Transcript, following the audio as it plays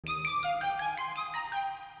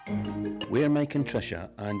We're Mike and Tricia,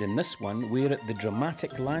 and in this one we're at the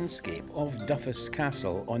dramatic landscape of Duffus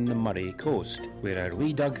Castle on the Murray coast, where our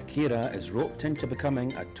wee dug Keira is roped into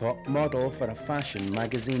becoming a top model for a fashion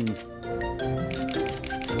magazine.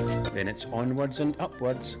 Then it's onwards and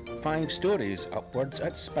upwards, 5 stories upwards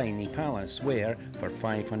at Spynie Palace, where, for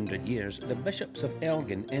 500 years, the bishops of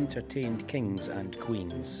Elgin entertained kings and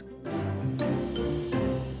queens.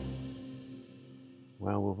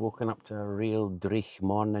 Well, we've woken up to a real dreich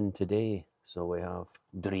morning today. So we have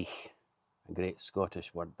dreich, a great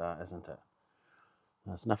Scottish word that, isn't it?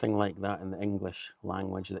 There's nothing like that in the English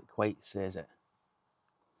language that quite says it.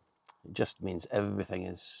 It just means everything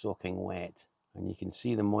is soaking wet. And you can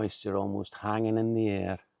see the moisture almost hanging in the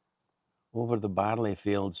air over the barley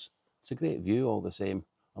fields. It's a great view all the same.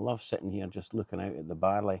 I love sitting here just looking out at the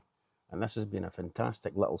barley. And this has been a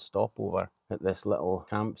fantastic little stopover at this little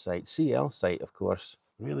campsite. CL site, of course.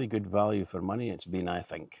 Really good value for money it's been, I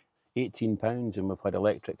think. £18 and we've had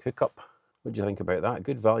electric hookup. What do you think about that?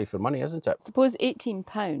 Good value for money, isn't it? Suppose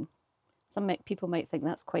 £18. Some people might think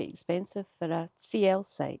that's quite expensive for a CL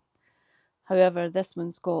site. However, this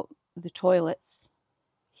one's got the toilets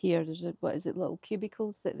here. There's what is it, little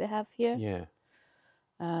cubicles that they have here? Yeah.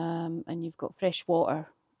 And you've got fresh water,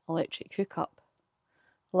 electric hookup.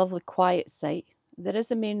 Lovely quiet site. There is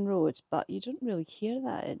a main road, but you don't really hear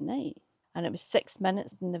that at night. And it was 6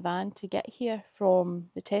 minutes in the van to get here from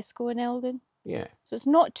the Tesco in Elgin. Yeah. So it's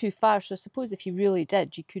not too far. So I suppose if you really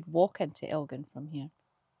did, you could walk into Elgin from here.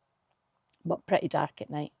 But pretty dark at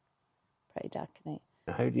night. Pretty dark at night.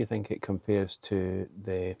 How do you think it compares to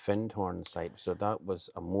the Findhorn site? So that was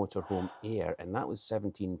a motorhome air and that was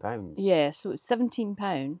 £17. Yeah, so it was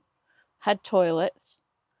 £17. Had toilets.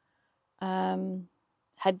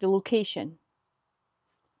 Had the location,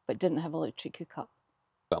 but didn't have electric hookup.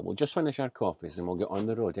 Well, we'll just finish our coffees and we'll get on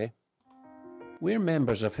the road, eh? We're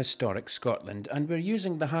members of Historic Scotland and we're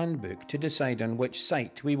using the handbook to decide on which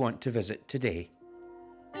site we want to visit today.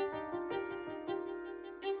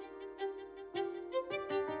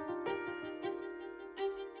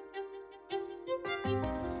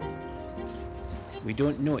 We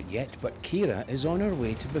don't know it yet, but Keira is on her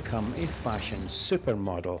way to become a fashion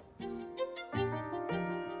supermodel.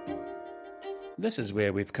 This is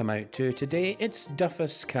where we've come out to today. It's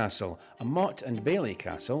Duffus Castle, a motte and bailey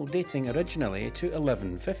castle dating originally to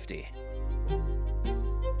 1150.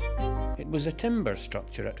 It was a timber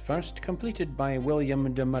structure at first, completed by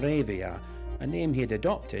William de Moravia, a name he had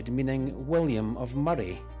adopted meaning William of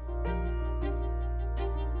Murray.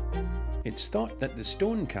 It's thought that the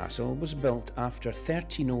stone castle was built after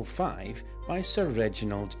 1305 by Sir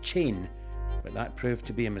Reginald Cheyne, but that proved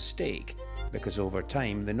to be a mistake, because over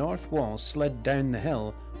time the north wall slid down the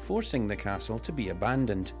hill, forcing the castle to be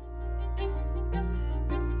abandoned.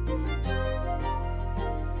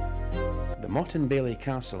 The Motte and Bailey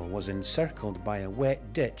Castle was encircled by a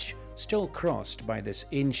wet ditch, still crossed by this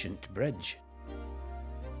ancient bridge.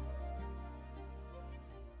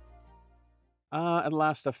 At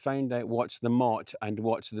last I've found out what's the motte and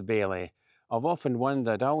what's the bailey. I've often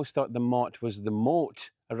wondered, I always thought the motte was the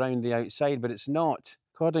moat around the outside, but it's not.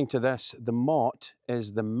 According to this, the motte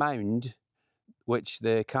is the mound which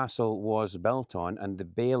the castle was built on, and the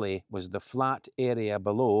bailey was the flat area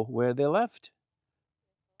below where they lived.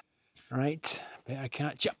 Right, better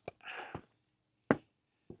catch up.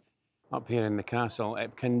 Up here in the castle,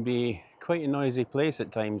 it can be quite a noisy place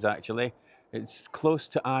at times actually. It's close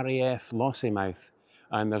to RAF Lossiemouth,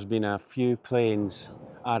 and there's been a few planes,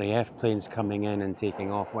 RAF planes coming in and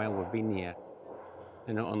taking off while we've been here.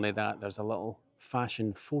 And not only that, there's a little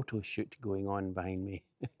fashion photo shoot going on behind me.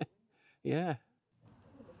 Yeah.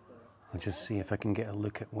 I'll just see if I can get a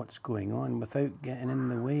look at what's going on without getting in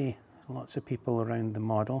the way. There's lots of people around the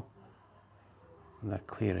model. They're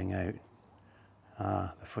clearing out.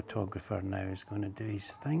 The photographer now is going to do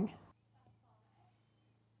his thing.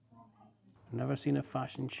 Never seen a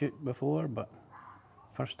fashion shoot before, but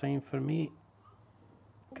first time for me.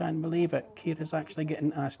 Can't believe it. Keira's actually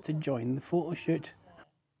getting asked to join the photo shoot.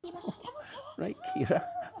 Right, Keira.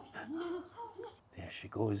 There she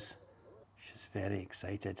goes. She's very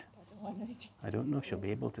excited. I don't know if she'll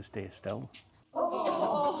be able to stay still.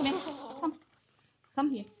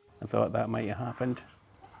 Come here. I thought that might have happened.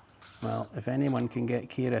 Well, if anyone can get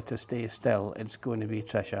Keira to stay still, it's going to be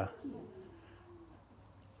Tricia.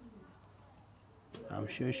 I'm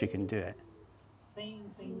sure she can do it.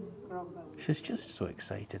 She's just so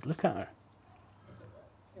excited. Look at her.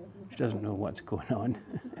 She doesn't know what's going on.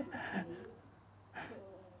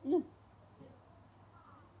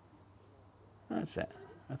 That's it.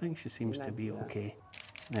 I think she seems to be okay.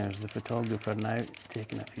 There's the photographer now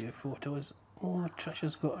taking a few photos Oh,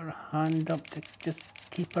 Trisha's got her hand up to just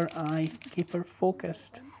keep her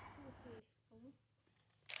focused.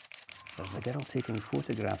 There's a girl taking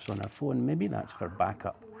photographs on her phone. Maybe that's for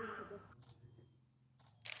backup.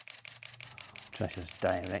 Trisha's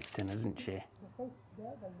directing, isn't she?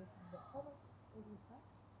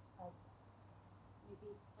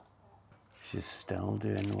 She's still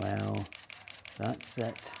doing well. That's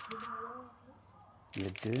it.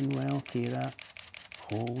 You're doing well, Keira.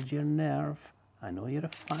 Hold your nerve. I know you're a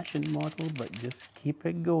fashion model, but just keep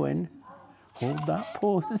it going. Hold that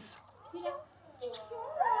pose.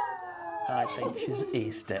 I think she's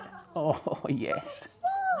aced it. Oh, yes.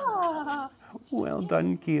 Well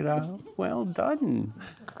done, Keira. Well done.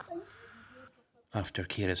 After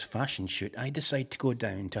Keira's fashion shoot, I decide to go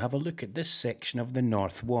down to have a look at this section of the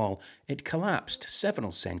north wall. It collapsed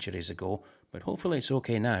several centuries ago, but hopefully it's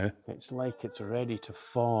okay now. It's like it's ready to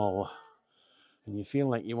fall, and you feel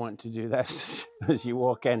like you want to do this as you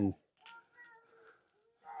walk in.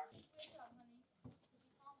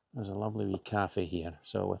 There's a lovely wee cafe here,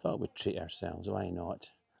 so we thought we'd treat ourselves, why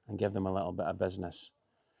not, and give them a little bit of business.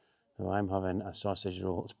 So I'm having a sausage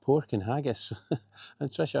roll. It's pork and haggis. And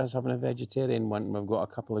Trisha's having a vegetarian one, and we've got a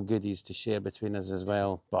couple of goodies to share between us as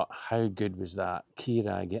well. But how good was that?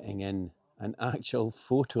 Keira getting in an actual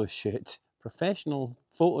photo shoot, professional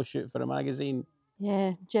photo shoot for a magazine.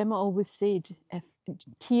 Yeah, Gemma always said if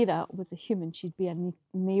Keira was a human, she'd be a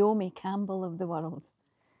Naomi Campbell of the world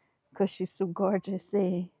because she's so gorgeous,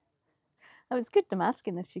 eh? It was good them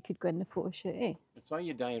asking if she could go in the photo shoot, eh? I saw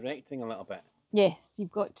you directing a little bit. Yes,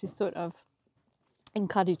 you've got to sort of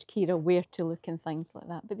encourage Keira where to look and things like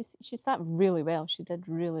that. But she sat really well. She did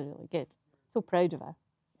really, really good. So proud of her.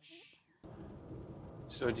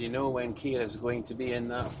 So do you know when Keira's going to be in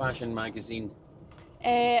that fashion magazine?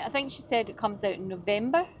 I think she said it comes out in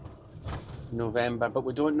November. November, but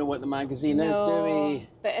we don't know what the magazine is, do we?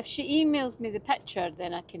 But if she emails me the picture,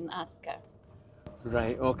 then I can ask her.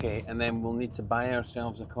 Right, okay, and then we'll need to buy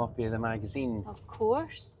ourselves a copy of the magazine. Of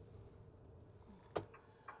course.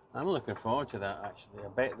 I'm looking forward to that, actually. I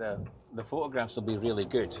bet the photographs will be really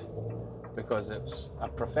good because it's a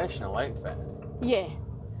professional outfit. Yeah.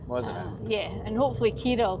 Wasn't it? Yeah, and hopefully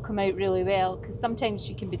Keira will come out really well because sometimes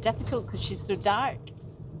she can be difficult because she's so dark.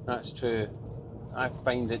 That's true. I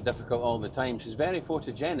find it difficult all the time. She's very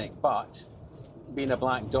photogenic, but being a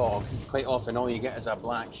black dog, quite often all you get is a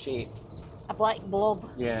black shape. A black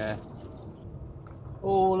blob. Yeah.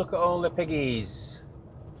 Oh, look at all the piggies.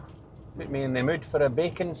 Put me in the mood for a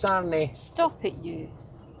bacon sarnie. Stop it, you.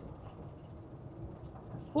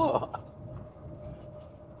 What?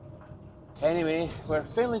 Anyway, we're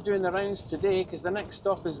fairly doing the rounds today because the next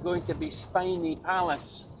stop is going to be Spynie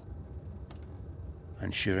Palace.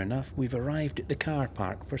 And sure enough, we've arrived at the car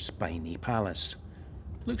park for Spynie Palace.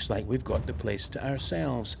 Looks like we've got the place to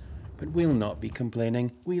ourselves, but we'll not be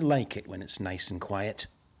complaining. We like it when it's nice and quiet.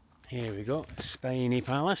 Here we go, Spynie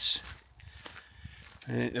Palace.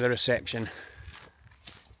 And into the reception.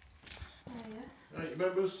 Oh, yeah. Right,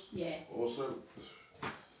 members? Yeah. Awesome.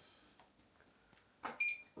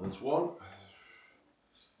 That's one.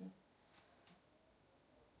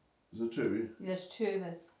 Is there two of you? There's two of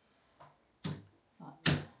us.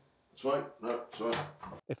 That's right. No, that's right.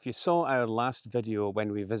 If you saw our last video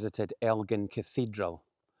when we visited Elgin Cathedral,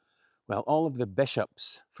 well, all of the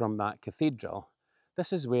bishops from that cathedral,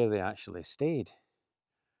 this is where they actually stayed.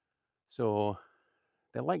 So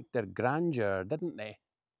they liked their grandeur, didn't they?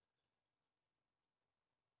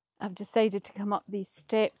 I've decided to come up these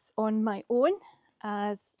steps on my own,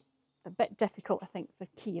 as a bit difficult, I think, for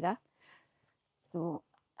Keira. So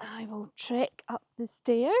I will trek up the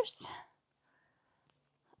stairs.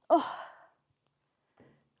 Oh, at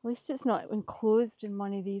least it's not enclosed in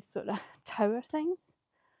one of these sort of tower things.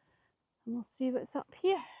 And we'll see what's up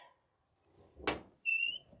here.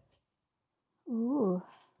 Ooh.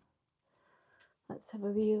 Let's have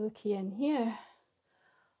a wee looky in here.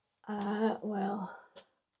 Well,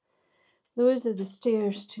 those are the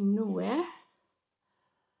stairs to nowhere.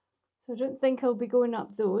 So I don't think I'll be going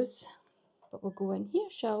up those, but we'll go in here,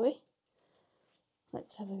 shall we?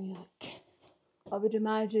 Let's have a wee look. I would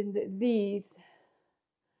imagine that these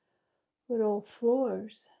were all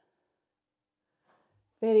floors.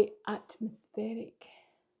 Very atmospheric.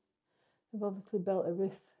 They've obviously built a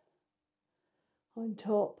roof on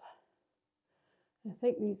top. I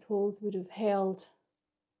think these holes would have held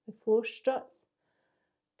the floor struts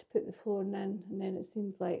to put the flooring in, and then it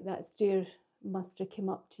seems like that stair must have come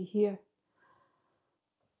up to here.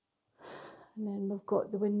 And then we've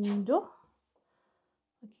got the window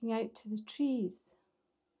looking out to the trees.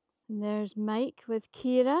 And there's Mike with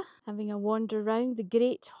Keira having a wander round the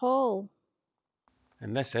Great Hall.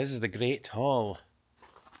 And this is the Great Hall.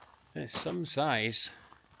 It's some size.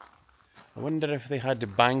 I wonder if they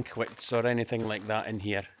had banquets or anything like that in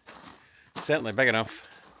here. Certainly big enough.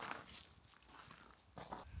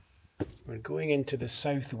 We're going into the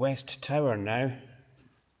southwest tower now,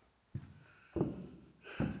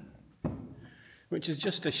 which is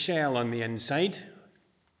just a shell on the inside.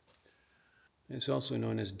 It's also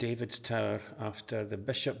known as David's Tower after the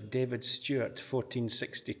Bishop David Stewart,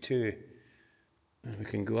 1462. And we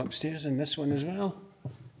can go upstairs in this one as well.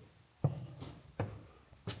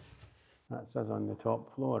 That says on the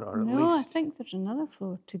top floor, or at least... No, I think there's another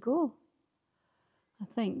floor to go. I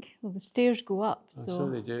think. Well, the stairs go up, so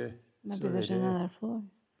they do. Maybe there's another floor.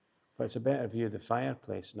 But it's a better view of the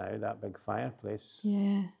fireplace now, that big fireplace.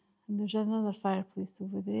 Yeah, and there's another fireplace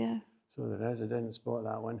over there. So there is, I didn't spot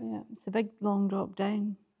that one. Yeah, it's a big long drop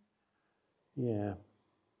down. Yeah.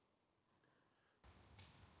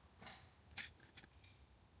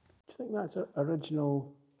 Do you think that's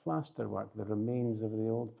original plasterwork, the remains of the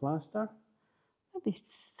old plaster? Maybe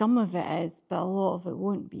some of it is, but a lot of it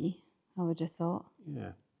won't be, I would have thought.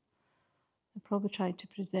 Yeah. They're probably trying to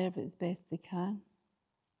preserve it as best they can.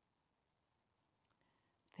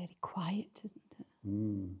 It's very quiet, isn't it?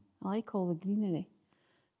 Mm. I like all the greenery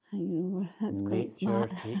hanging over. That's quite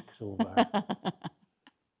smart. Nature takes over.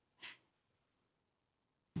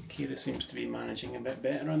 Keira seems to be managing a bit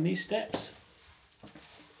better on these steps.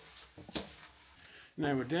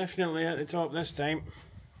 Now we're definitely at the top this time.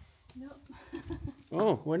 Nope.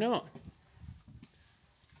 Oh, we're not.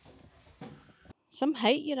 Some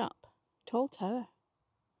height you're up. Tall tower.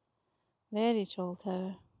 Very tall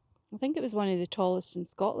tower. I think it was one of the tallest in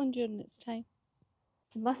Scotland during its time.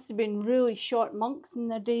 There must have been really short monks in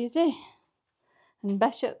their days, eh? And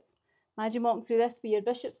bishops. Imagine walking through this with your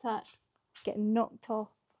bishop's hat, getting knocked off.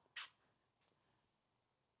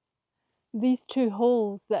 These two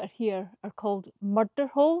holes that are here are called murder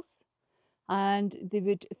holes, and they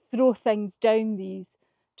would throw things down these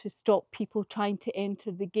to stop people trying to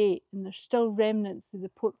enter the gate. And there's still remnants of the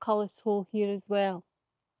portcullis hole here as well.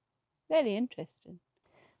 Very interesting.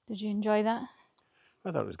 Did you enjoy that?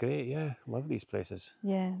 I thought it was great, yeah. Love these places.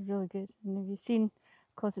 Yeah, really good. And have you seen,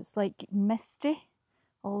 because it's like misty,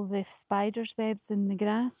 all the spiders' webs in the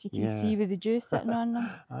grass, you can see with the dew sitting on them.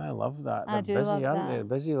 I love that. I They're do busy, love aren't that.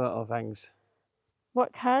 they? Busy little things.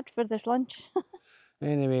 Work hard for their lunch.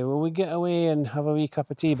 Anyway, will we get away and have a wee cup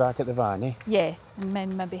of tea back at the van, eh? Yeah, and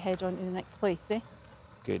then maybe head on to the next place, eh?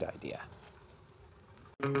 Good idea.